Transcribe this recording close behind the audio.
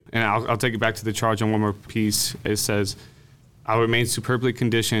And I'll take it back to the charge on one more piece. It says, "I'll remain superbly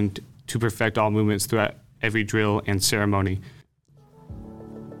conditioned to perfect all movements throughout every drill and ceremony."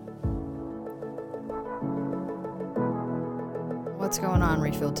 What's going on,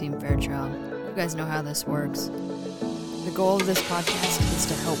 Refill Team Fairchild? You guys know how this works. The goal of this podcast is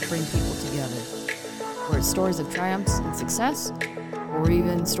to help bring people together. Where it's stories of triumphs and success, or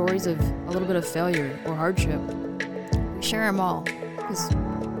even stories of a little bit of failure or hardship. We share them all, because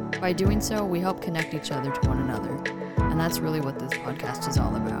by doing so, we help connect each other to one another. And that's really what this podcast is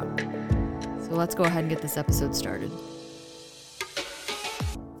all about. So let's go ahead and get this episode started.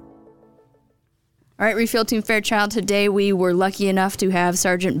 All right, Refill Team Fairchild, today we were lucky enough to have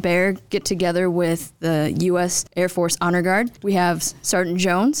Sergeant Bear get together with the U.S. Air Force Honor Guard. We have Sergeant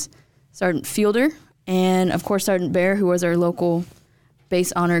Jones, Sergeant Fielder, and of course Sergeant Bear, who was our local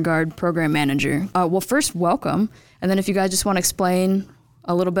Base Honor Guard program manager. Well, first, welcome, and then if you guys just want to explain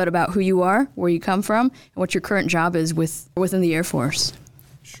a little bit about who you are, where you come from, and what your current job is within the Air Force.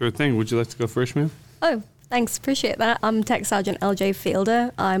 Sure thing. Would you like to go first, ma'am? Oh, thanks. Appreciate that. I'm Tech Sergeant LJ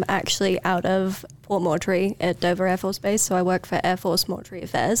Fielder. I'm actually out of Port Moresby at Dover Air Force Base, so I work for Air Force Military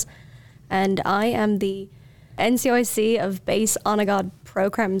Affairs. And I am the NCOIC of Base Honor Guard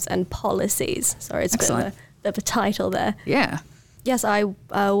Programs and Policies. Sorry, it's a bit of a title there. Yeah. Yes, I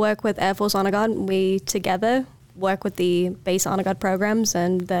work with Air Force Honor Guard. We together work with the Base Honor Guard programs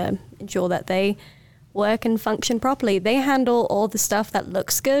and ensure that they work and function properly. They handle all the stuff that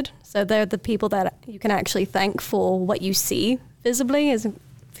looks good. So they're the people that you can actually thank for what you see visibly as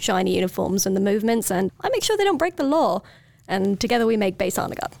shiny uniforms and the movements. And I make sure they don't break the law. And together we make Base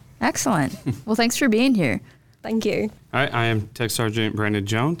Honor Guard. Excellent. Well, thanks for being here. Thank you. All right, I am Tech Sergeant Brandon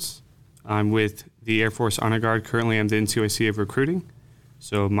Jones. I'm with the Air Force Honor Guard. Currently, I'm the NCOIC of recruiting.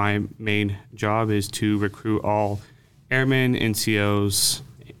 So my main job is to recruit all airmen, NCOs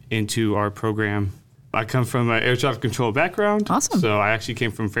into our program. I come from an air traffic control background. Awesome. So I actually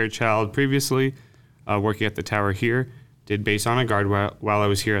came from Fairchild previously, working at the tower here. Did Base Honor Guard while I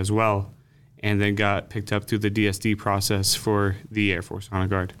was here as well, and then got picked up through the DSD process for the Air Force Honor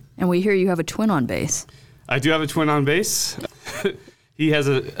Guard. And we hear you have a twin on base. I do have a twin on base. He has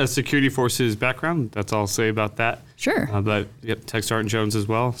a security forces background. That's all I'll say about that. Sure. But yep, Tech Sergeant Jones as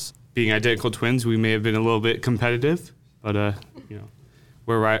well. Being identical twins, we may have been a little bit competitive, but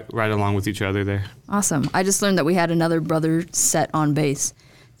we're right along with each other there. Awesome. I just learned that we had another brother set on base.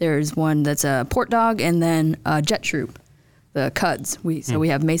 There's one that's a Port Dog and then a Jet Troop, the Cuds. So we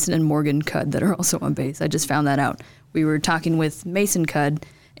have Mason and Morgan Cud that are also on base. I just found that out. We were talking with Mason Cud,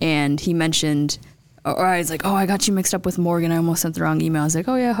 and he mentioned, or I was like, oh, I got you mixed up with Morgan. I almost sent the wrong email. I was like,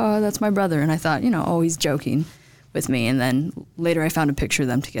 oh, yeah, that's my brother. And I thought, he's joking with me. And then later I found a picture of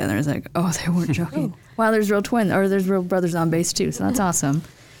them together. I was like, oh, they weren't joking. Wow, there's real brothers on base too. So that's awesome.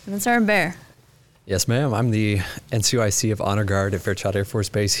 And then Sergeant Bear. Yes, ma'am. I'm the NCOIC of Honor Guard at Fairchild Air Force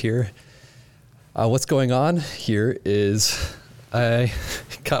Base here. What's going on here is I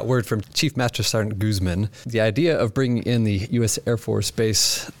got word from Chief Master Sergeant Guzman, the idea of bringing in the U.S. Air Force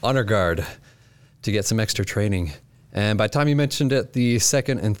Base Honor Guard to get some extra training. And by the time you mentioned it the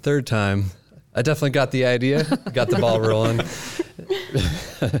second and third time, I definitely got the idea, got the ball rolling,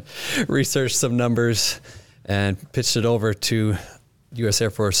 researched some numbers, and pitched it over to U.S. Air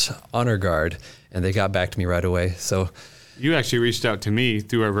Force Honor Guard, and they got back to me right away. So you actually reached out to me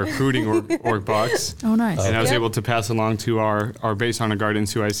through our recruiting org box. Oh, nice. And I was able to pass along to our Base Honor Guard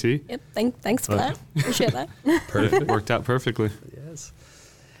NCOIC. Yep, thanks for that. Appreciate that. Perfect. Worked out perfectly. Yes.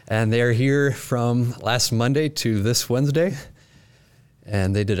 And they're here from last Monday to this Wednesday.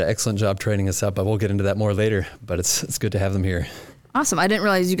 And they did an excellent job training us up. But we'll get into that more later. But it's good to have them here. Awesome. I didn't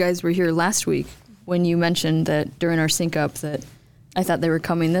realize you guys were here last week when you mentioned that during our sync up that I thought they were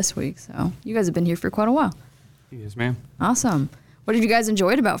coming this week. So you guys have been here for quite a while. Yes, ma'am. Awesome. What did you guys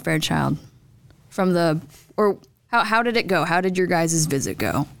enjoy about Fairchild? How did it go? How did your guys' visit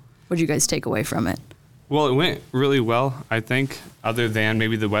go? What did you guys take away from it? Well, it went really well, I think, other than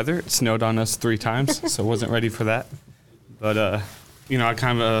maybe the weather. It snowed on us 3 times, so wasn't ready for that. But, I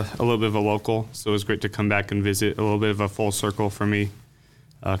kind of a little bit of a local, so it was great to come back and visit. A little bit of a full circle for me,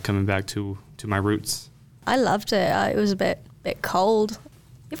 coming back to my roots. I loved it. It was a bit cold.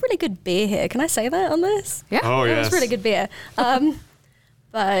 You have really good beer here. Can I say that on this? Yeah. Oh, yes. It was really good beer.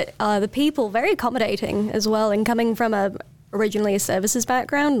 But the people, very accommodating as well. And coming from originally a services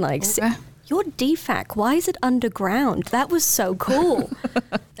background, your DFAC, why is it underground? That was so cool.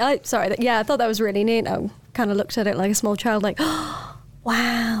 I thought that was really neat. I kind of looked at it like a small child, like, oh,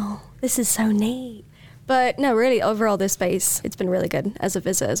 wow, this is so neat. But no, really, overall, this base, it's been really good as a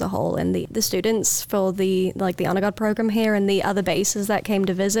visit as a whole. And the students for the Honor Guard program here and the other bases that came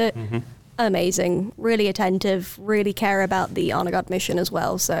to visit, amazing, really attentive, really care about the Honor Guard mission as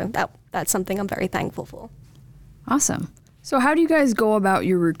well. So that's something I'm very thankful for. Awesome. So how do you guys go about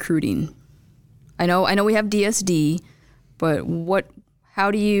your recruiting? I know we have DSD, but what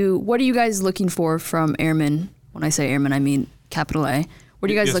are you guys looking for from airmen? When I say airmen, I mean capital A. What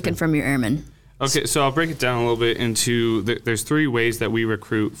are you guys looking from your airmen? Okay, so I'll break it down a little bit into, there's 3 ways that we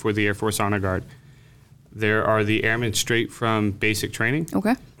recruit for the Air Force Honor Guard. There are the airmen straight from basic training.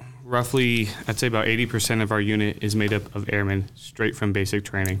 Okay. Roughly, I'd say about 80% of our unit is made up of airmen straight from basic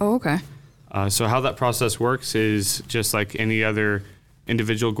training. Oh, okay. So how that process works is just like any other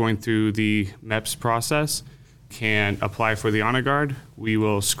individual going through the MEPS process can apply for the Honor Guard. We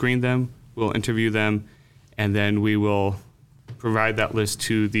will screen them, we'll interview them, and then we will provide that list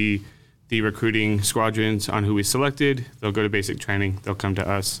to the recruiting squadrons on who we selected. They'll go to basic training, they'll come to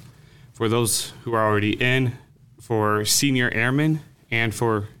us. For those who are already in, for senior airmen and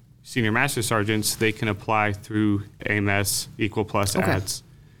for senior master sergeants, they can apply through AMS Equal Plus ads.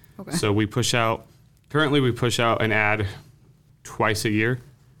 Okay. So currently we push out an ad twice a year.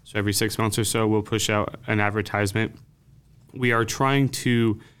 So every 6 months or so, we'll push out an advertisement. We are trying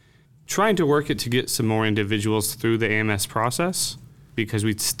to work it to get some more individuals through the AMS process, because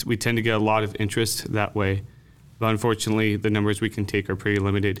we tend to get a lot of interest that way. But unfortunately, the numbers we can take are pretty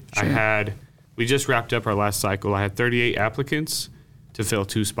limited. Sure. We just wrapped up our last cycle. I had 38 applicants to fill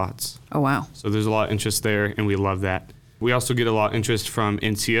 2 spots. Oh, wow. So there's a lot of interest there, and we love that. We also get a lot of interest from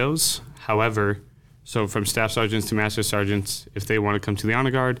NCOs. However, so from staff sergeants to master sergeants, if they want to come to the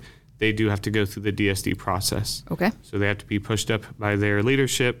Honor Guard, they do have to go through the DSD process. Okay. So they have to be pushed up by their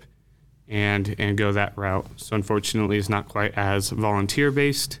leadership and go that route. So unfortunately, it's not quite as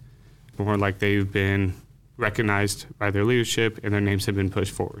volunteer-based, more like they've been recognized by their leadership and their names have been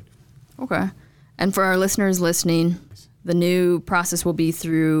pushed forward. Okay. And for our listeners listening, the new process will be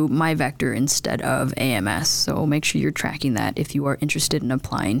through MyVector instead of AMS. So make sure you're tracking that if you are interested in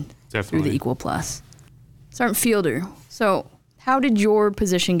applying through the Equal Plus. Sergeant Fielder, so how did your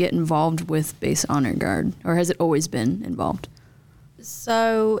position get involved with Base Honor Guard, or has it always been involved?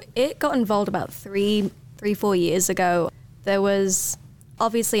 So it got involved about 4 years ago. There was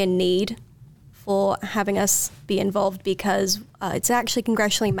obviously a need for having us be involved because it's actually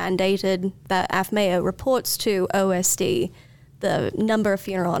congressionally mandated that AFMEO reports to OSD the number of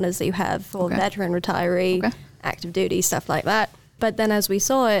funeral honors that you have for veteran, retiree, active duty, stuff like that. But then as we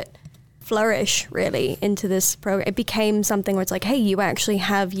saw it flourish really into this program, it became something where it's like, hey, you actually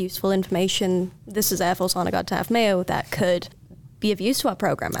have useful information. This is Air Force Honor Guard to AFMEO that could be of use to our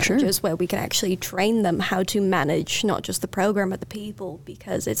program managers, where we can actually train them how to manage not just the program but the people,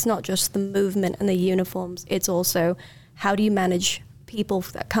 because it's not just the movement and the uniforms, it's also how do you manage people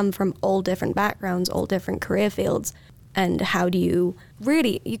that come from all different backgrounds, all different career fields, and how do you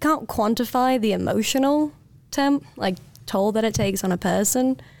you can't quantify the emotional toll that it takes on a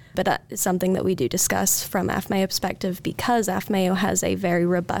person, but that is something that we do discuss from AFMEO perspective, because AFMEO has a very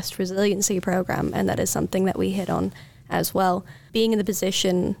robust resiliency program, and that is something that we hit on as well. Being in the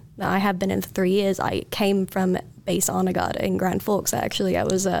position that I have been in for 3 years, I came from Base Honor Guard in Grand Forks, actually. I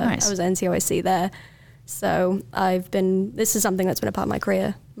was NCOIC there. So this is something that's been a part of my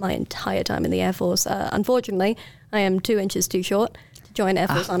career my entire time in the Air Force. Unfortunately, I am 2 inches too short to join Air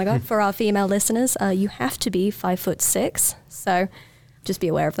Force Honor Guard. For our female listeners, you have to be 5'6", so just be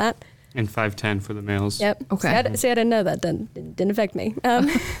aware of that. And 5'10" for the males. Yep. Okay. I didn't know that. Didn't affect me.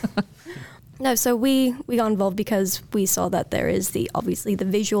 No, so we got involved because we saw that there is obviously the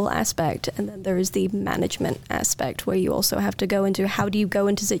visual aspect, and then there is the management aspect, where you also have to go into how do you go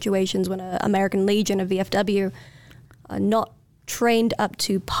into situations when an American Legion of VFW are not trained up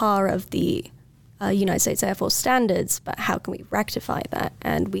to par of the United States Air Force standards, but how can we rectify that?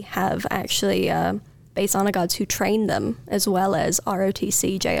 And we have actually Base Honor Guards who train them, as well as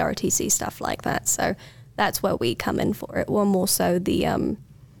ROTC, JROTC, stuff like that. So that's where we come in for it. We're more so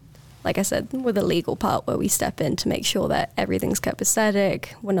like I said, with the legal part, where we step in to make sure that everything's copacetic,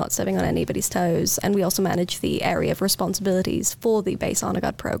 we're not stepping on anybody's toes, and we also manage the area of responsibilities for the Base Honor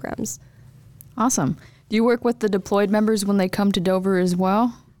Guard programs. Awesome. Do you work with the deployed members when they come to Dover as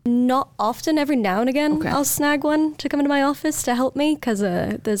well? Not often. Every now and again, I'll snag one to come into my office to help me, because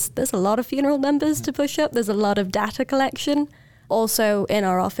there's a lot of funeral numbers to push up. There's a lot of data collection. Also, in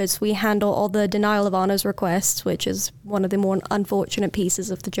our office, we handle all the denial of honors requests, which is one of the more unfortunate pieces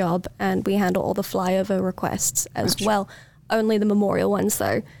of the job, and we handle all the flyover requests as well. Only the memorial ones,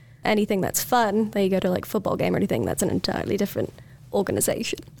 though. Anything that's fun, that you go to like football game or anything, that's an entirely different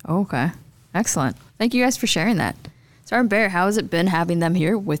organization. Okay. Excellent. Thank you guys for sharing that. Sergeant Bear, how has it been having them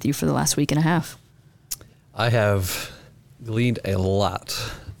here with you for the last week and a half? I have gleaned a lot.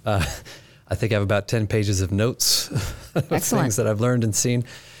 I think I have about 10 pages of notes of things that I've learned and seen.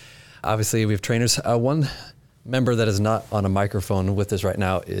 Obviously, we have trainers. One member that is not on a microphone with us right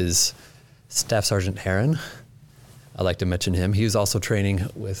now is Staff Sergeant Heron. I'd like to mention him. He was also training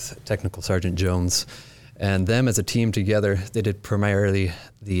with Technical Sergeant Jones. And them as a team together, they did primarily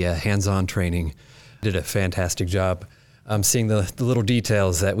the hands-on training. Did a fantastic job. Seeing the little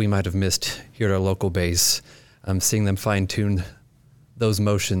details that we might have missed here at our local base. Seeing them fine-tune those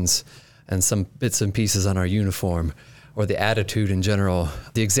motions and some bits and pieces on our uniform, or the attitude in general.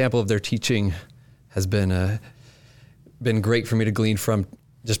 The example of their teaching has been great for me to glean from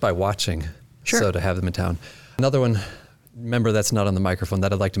just by watching. Sure. So to have them in town. Another one, member that's not on the microphone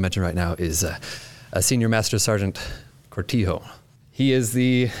that I'd like to mention right now is Senior Master Sergeant Cortijo. He is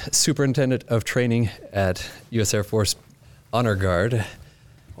the superintendent of training at U.S. Air Force Honor Guard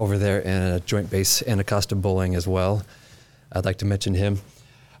over there in Joint Base Anacostia Bowling as well. I'd like to mention him.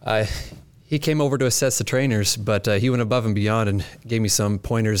 He came over to assess the trainers, but he went above and beyond and gave me some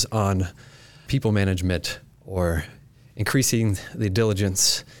pointers on people management or increasing the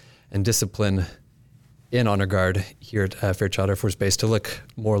diligence and discipline in Honor Guard here at Fairchild Air Force Base to look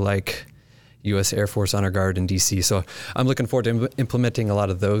more like U.S. Air Force Honor Guard in D.C. So I'm looking forward to implementing a lot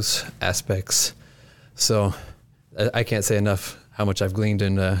of those aspects. So I can't say enough how much I've gleaned,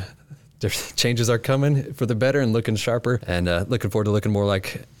 and changes are coming for the better and looking sharper, and looking forward to looking more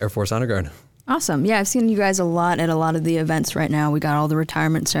like Air Force Honor Guard. Awesome. Yeah, I've seen you guys a lot at a lot of the events right now. We got all the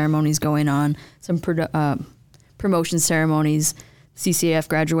retirement ceremonies going on, some promotion ceremonies, CCAF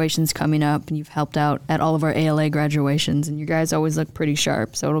graduations coming up, and you've helped out at all of our ALA graduations, and you guys always look pretty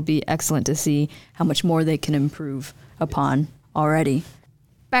sharp, so it'll be excellent to see how much more they can improve upon already.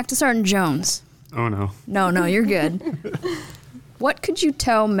 Back to Sergeant Jones. Oh, no. No, you're good. What could you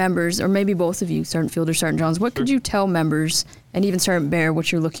tell members, or maybe both of you, Sergeant Field or Sergeant Jones, what could you tell members, and even Sergeant Bear,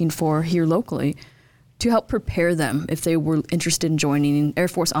 what you're looking for here locally, to help prepare them if they were interested in joining Air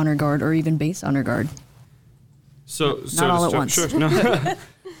Force Honor Guard or even Base Honor Guard? Not all at once. Sure. No.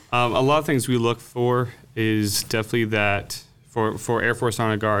 A lot of things we look for is definitely that for Air Force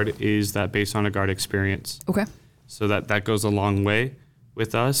Honor Guard is that Base Honor Guard experience. Okay. So that goes a long way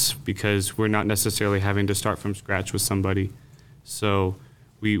with us because we're not necessarily having to start from scratch with somebody. So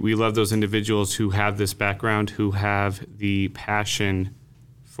we love those individuals who have this background, who have the passion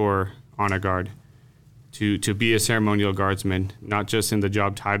for Honor Guard, to be a ceremonial guardsman, not just in the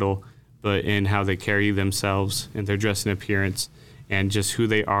job title, but in how they carry themselves in their dress and appearance and just who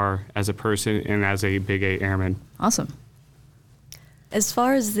they are as a person and as a Big A airman. Awesome. As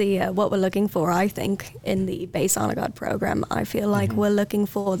far as the what we're looking for, I think, in the Base Honor Guard program, I feel like we're looking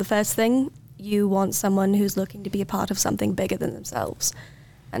for, the first thing, you want someone who's looking to be a part of something bigger than themselves.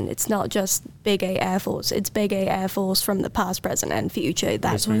 And it's not just Big A Air Force, it's Big A Air Force from the past, present, and future.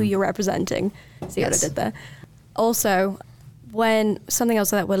 That's who you're representing. See what I did there? Also, something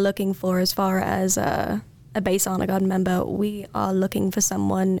else that we're looking for as far as a Base Honor Guard member, we are looking for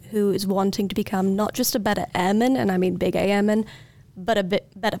someone who is wanting to become not just a better airman, and I mean Big A airman, but a bit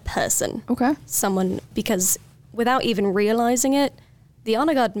better person. Okay. Someone, because without even realizing it, the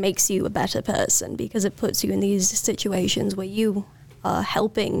Honor Guard makes you a better person because it puts you in these situations where you are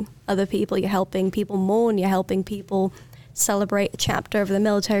helping other people, you're helping people mourn, you're helping people celebrate a chapter of their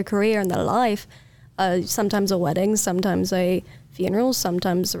military career and their life. Sometimes a wedding, sometimes a funeral,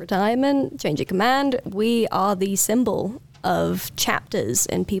 sometimes a retirement, change of command. We are the symbol of chapters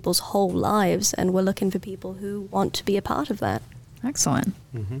in people's whole lives, and we're looking for people who want to be a part of that. Excellent.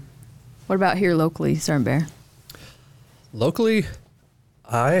 Mm-hmm. What about here locally, Sergeant Bear? Locally,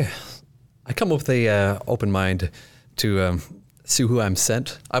 I come up with a open mind to see who I'm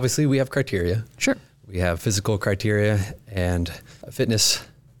sent. Obviously, we have criteria. Sure. We have physical criteria and fitness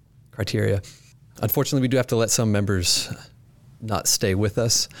criteria. Unfortunately, we do have to let some members not stay with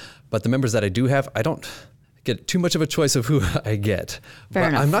us, but the members that I do have, I don't get too much of a choice of who I get. Fair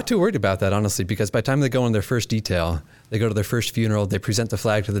enough. I'm not too worried about that, honestly, because by the time they go on their first detail, they go to their first funeral, they present the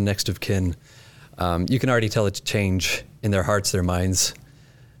flag to the next of kin. You can already tell it's a change in their hearts, their minds.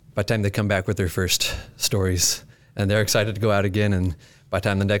 By the time they come back with their first stories, and they're excited to go out again, and by the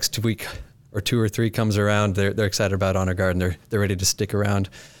time the next week or 2 or 3 comes around, they're excited about Honor Guard, and they're ready to stick around.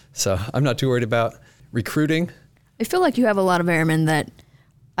 So I'm not too worried about recruiting. I feel like you have a lot of airmen that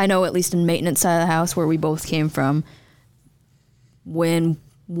I know, at least in maintenance side of the house where we both came from, when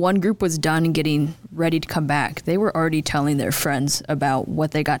one group was done and getting ready to come back, they were already telling their friends about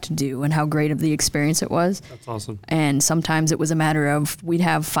what they got to do and how great of the experience it was. That's awesome. And sometimes it was a matter of we'd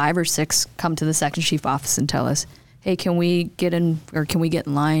have 5 or 6 come to the section chief office and tell us, hey, can we get in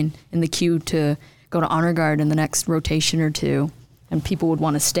line in the queue to go to Honor Guard in the next rotation or two? And people would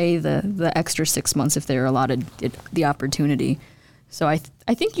want to stay the extra 6 months if they were allotted the opportunity. So I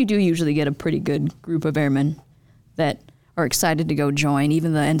think you do usually get a pretty good group of airmen that are excited to go join,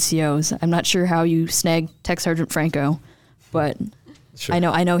 even the NCOs. I'm not sure how you snag Tech Sergeant Franco, but Sure.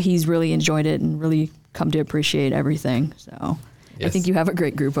 I know he's really enjoyed it and really come to appreciate everything. So I Yes. think you have a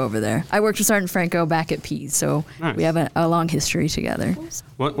great group over there. I worked with Sergeant Franco back at Pease, so Nice. we have a long history together.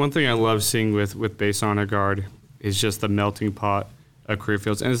 One thing I love seeing with Base Honor Guard is just the melting pot of career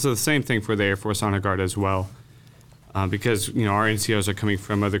fields. And it's the same thing for the Air Force Honor Guard as well. Because, our NCOs are coming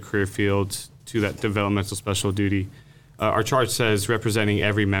from other career fields to that developmental special duty. Our charge says representing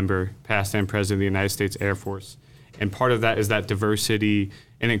every member, past and present, of the United States Air Force. And part of that is that diversity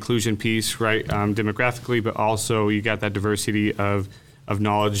and inclusion piece, right, demographically, but also you got that diversity of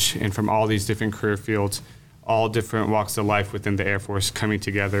knowledge and from all these different career fields, all different walks of life within the Air Force coming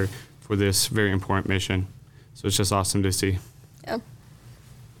together for this very important mission. So it's just awesome to see. Yeah.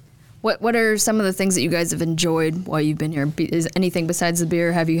 What are some of the things that you guys have enjoyed while you've been here? Is anything besides the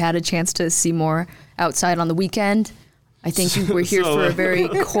beer? Have you had a chance to see more outside on the weekend? I think you were here for a very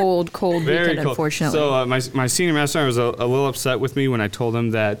cold weekend, unfortunately. So my senior master sergeant was a little upset with me when I told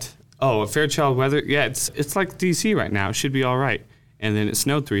him that, Fairchild weather, yeah, it's like DC right now. It should be all right. And then it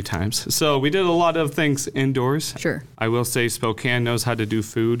snowed 3 times. So we did a lot of things indoors. Sure. I will say Spokane knows how to do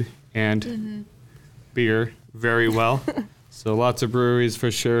food and beer very well. So lots of breweries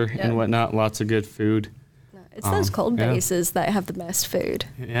for sure and whatnot, lots of good food. It's those cold yeah. bases that have the best food.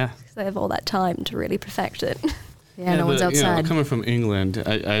 Yeah. 'Cause they have all that time to really perfect it. Yeah, no one's but, outside. coming from England,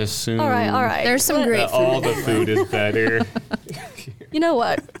 I assume All right. There's some great that all food. the food is better. You know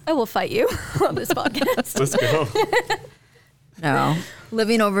what? I will fight you on this podcast. Let's go. No,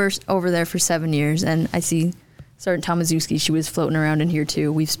 living over there for 7 years, and I see Sergeant Tomaszewski. She was floating around in here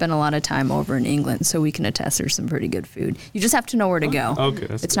too. We've spent a lot of time over in England, so we can attest there's some pretty good food. You just have to know where to go. Okay,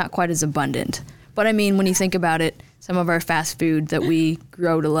 that's It's good. not quite as abundant, but I mean, when you think about it, some of our fast food that we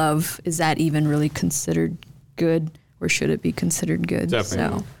grow to love, is that even really considered good, or should it be considered good?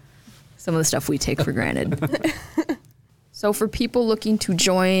 Definitely. So, some of the stuff we take for granted. So for people looking to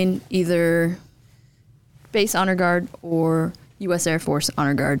join either Base Honor Guard or U.S. Air Force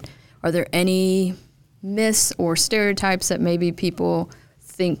Honor Guard, are there any myths or stereotypes that maybe people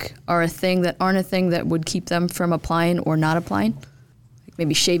think are a thing that aren't a thing that would keep them from applying or not applying? Like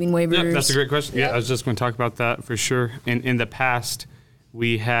maybe shaving waivers? Yeah, that's a great question. Yeah, I was just going to talk about that for sure. In the past,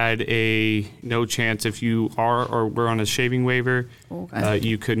 we had a no chance if you are or were on a shaving waiver, Okay.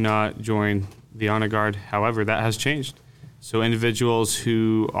 you could not join the Honor Guard. However, that has changed. So individuals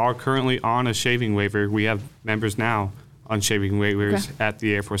who are currently on a shaving waiver, we have members now on shaving waivers Okay. at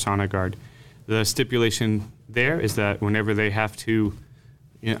the Air Force Honor Guard. The stipulation there is that whenever they have to,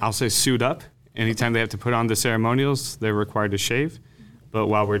 I'll say suit up, anytime they have to put on the ceremonials, they're required to shave. But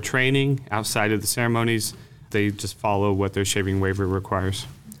while we're training outside of the ceremonies, they just follow what their shaving waiver requires.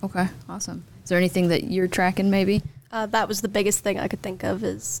 Okay, awesome. Is there anything that you're tracking maybe? That was the biggest thing I could think of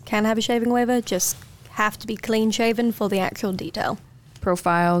is can have a shaving waiver, just have to be clean shaven for the actual detail.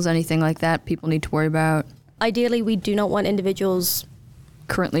 Profiles, anything like that people need to worry about? Ideally, we do not want individuals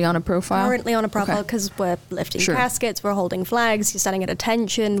Currently on a profile? currently on a profile Okay. because we're lifting Sure. caskets, we're holding flags, you're standing at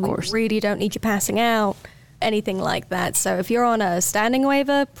attention, we course. really don't need you passing out, anything like that. So if you're on a standing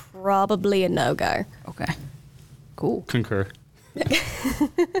waiver, probably a no-go. Okay, cool. Concur.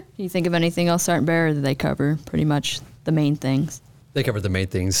 Can you think of anything else, Sergeant Bear, or do they cover pretty much the main things? They covered the main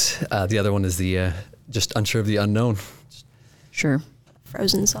things. The other one is the just unsure of the unknown. Sure.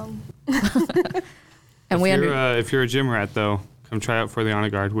 Frozen song. And If you're a gym rat, though, come try out for the Honor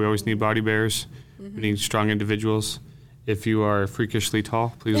Guard. We always need body bearers. We need strong individuals. If you are freakishly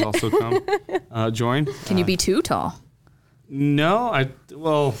tall, please also come join. Can you be too tall? No,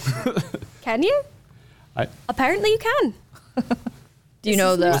 Can you? Apparently you can. Do you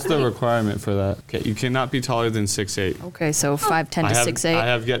know what's the? the requirement for that? Okay, you cannot be taller than 6'8". Okay, so 5'10" to I 6'8".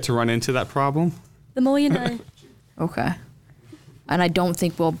 have yet to run into that problem. The more you know. Okay. And I don't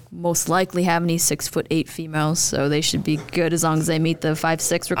think we'll most likely have any 6'8" females, so they should be good as long as they meet the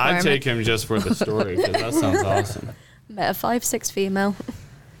 5'6" requirement. I'd take him just for the story because that sounds awesome. Met a 5'6" female.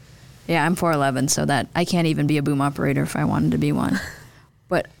 Yeah, I'm 4'11", so that I can't even be a boom operator if I wanted to be one.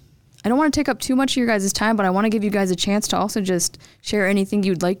 But I don't want to take up too much of your guys' time, but I want to give you guys a chance to also just share anything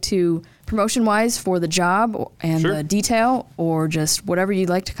you'd like to promotion-wise for the job and Sure. the detail, or just whatever you'd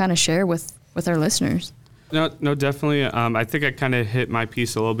like to kind of share with our listeners. No, definitely. I think I kind of hit my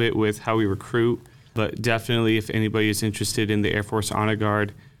piece a little bit with how we recruit, but definitely if anybody is interested in the Air Force Honor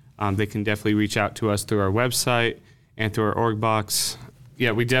Guard, they can definitely reach out to us through our website and through our org box.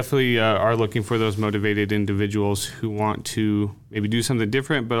 Yeah, we definitely are looking for those motivated individuals who want to maybe do something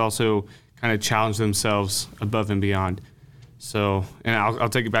different, but also kind of challenge themselves above and beyond. So, and I'll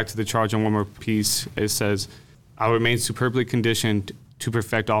take it back to the charge on one more piece. It says, I'll remain superbly conditioned to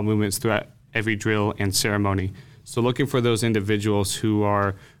perfect all movements throughout every drill and ceremony. So looking for those individuals who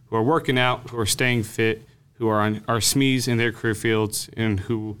are working out, who are staying fit, who are SMEs in their career fields, and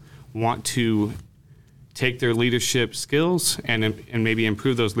who want to take their leadership skills and maybe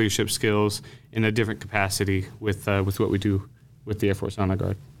improve those leadership skills in a different capacity with what we do with the Air Force Honor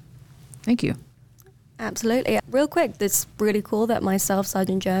Guard. Thank you. Absolutely. Real quick, it's really cool that myself,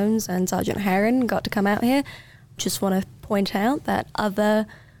 Sergeant Jones, and Sergeant Heron got to come out here. Just want to point out that other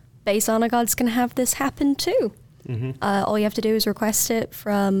base honor guards can have this happen too. Mm-hmm. All you have to do is request it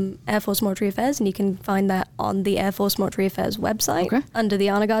from Air Force Military Affairs, and you can find that on the Air Force Military Affairs website under the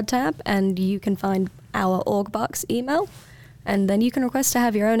Honor Guard tab, and you can find our org box email, and then you can request to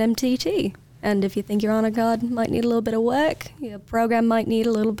have your own MTT. And if you think your honor guard might need a little bit of work, your program might need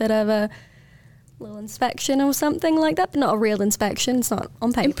a little bit of a little inspection or something like that, but not a real inspection. It's not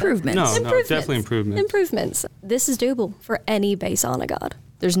on paper. Improvements. No, definitely improvements. Improvements. This is doable for any base honor guard.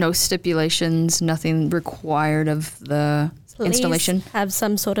 There's no stipulations, nothing required of the installation. Have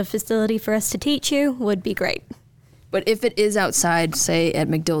some sort of facility for us to teach you would be great. But if it is outside, say at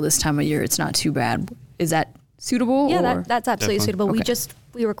MacDill this time of year, it's not too bad. Is that suitable? Yeah, that's absolutely Definitely. suitable. Okay.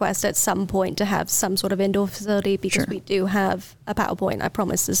 We request at some point to have some sort of indoor facility because we do have a PowerPoint. I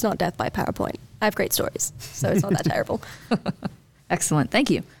promise it's not death by PowerPoint. I have great stories, so it's not that terrible. Excellent. Thank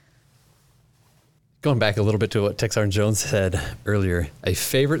you. Going back a little bit to what Tech Sergeant Jones said earlier, a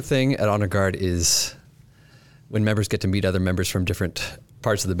favorite thing at Honor Guard is when members get to meet other members from different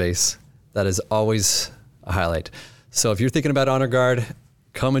parts of the base. That is always a highlight. So if you're thinking about Honor Guard,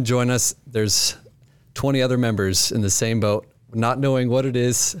 come and join us. There's 20 other members in the same boat, not knowing what it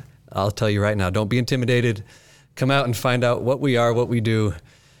is. I'll tell you right now, don't be intimidated. Come out and find out what we are, what we do.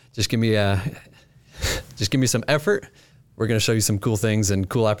 Just give me some effort. We're going to show you some cool things and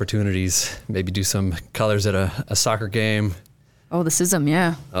cool opportunities. Maybe do some colors at a soccer game. Oh, the SISM,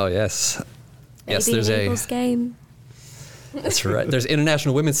 yeah. Oh, yes. Yes, Maybe there's an Eagles game. That's right. There's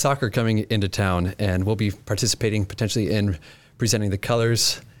international women's soccer coming into town, and we'll be participating potentially in presenting the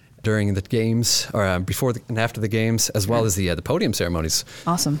colors during the games, or before and after the games, as well as the podium ceremonies.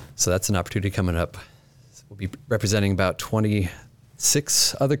 Awesome. So that's an opportunity coming up. We'll be representing about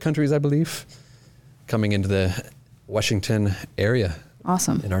 26 other countries, I believe, coming into the Washington area.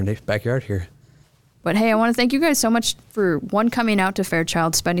 Awesome. In our backyard here. But hey, I want to thank you guys so much for coming out to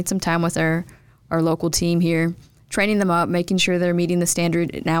Fairchild, spending some time with our local team here, training them up, making sure they're meeting the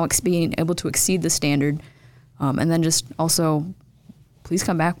standard, now being able to exceed the standard. And then just also, please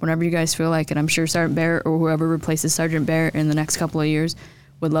come back whenever you guys feel like it. I'm sure Sergeant Barrett or whoever replaces Sergeant Barrett in the next couple of years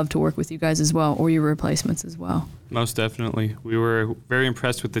would love to work with you guys as well, or your replacements as well. Most definitely. We were very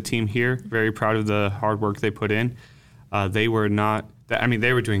impressed with the team here, very proud of the hard work they put in. They were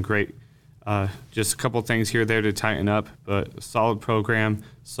doing great. Just a couple things here there to tighten up, but solid program,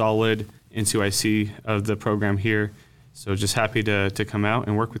 solid NCOIC of the program here. So just happy to come out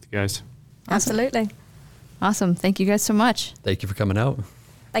and work with you guys. Absolutely. Awesome. Thank you guys so much. Thank you for coming out.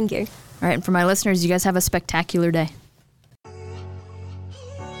 Thank you. All right, and for my listeners, you guys have a spectacular day.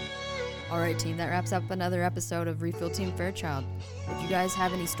 All right, team, that wraps up another episode of Refill Team Fairchild. If you guys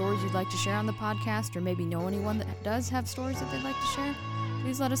have any stories you'd like to share on the podcast, or maybe know anyone that does have stories that they'd like to share,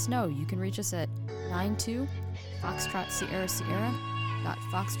 please let us know. You can reach us at 92 Foxtrot Sierra Sierra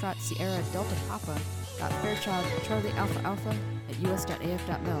 .Foxtrot Sierra Delta Papa .Fairchild Charlie Alpha Alpha at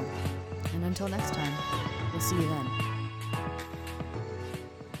us.af.mil. And until next time, we'll see you then.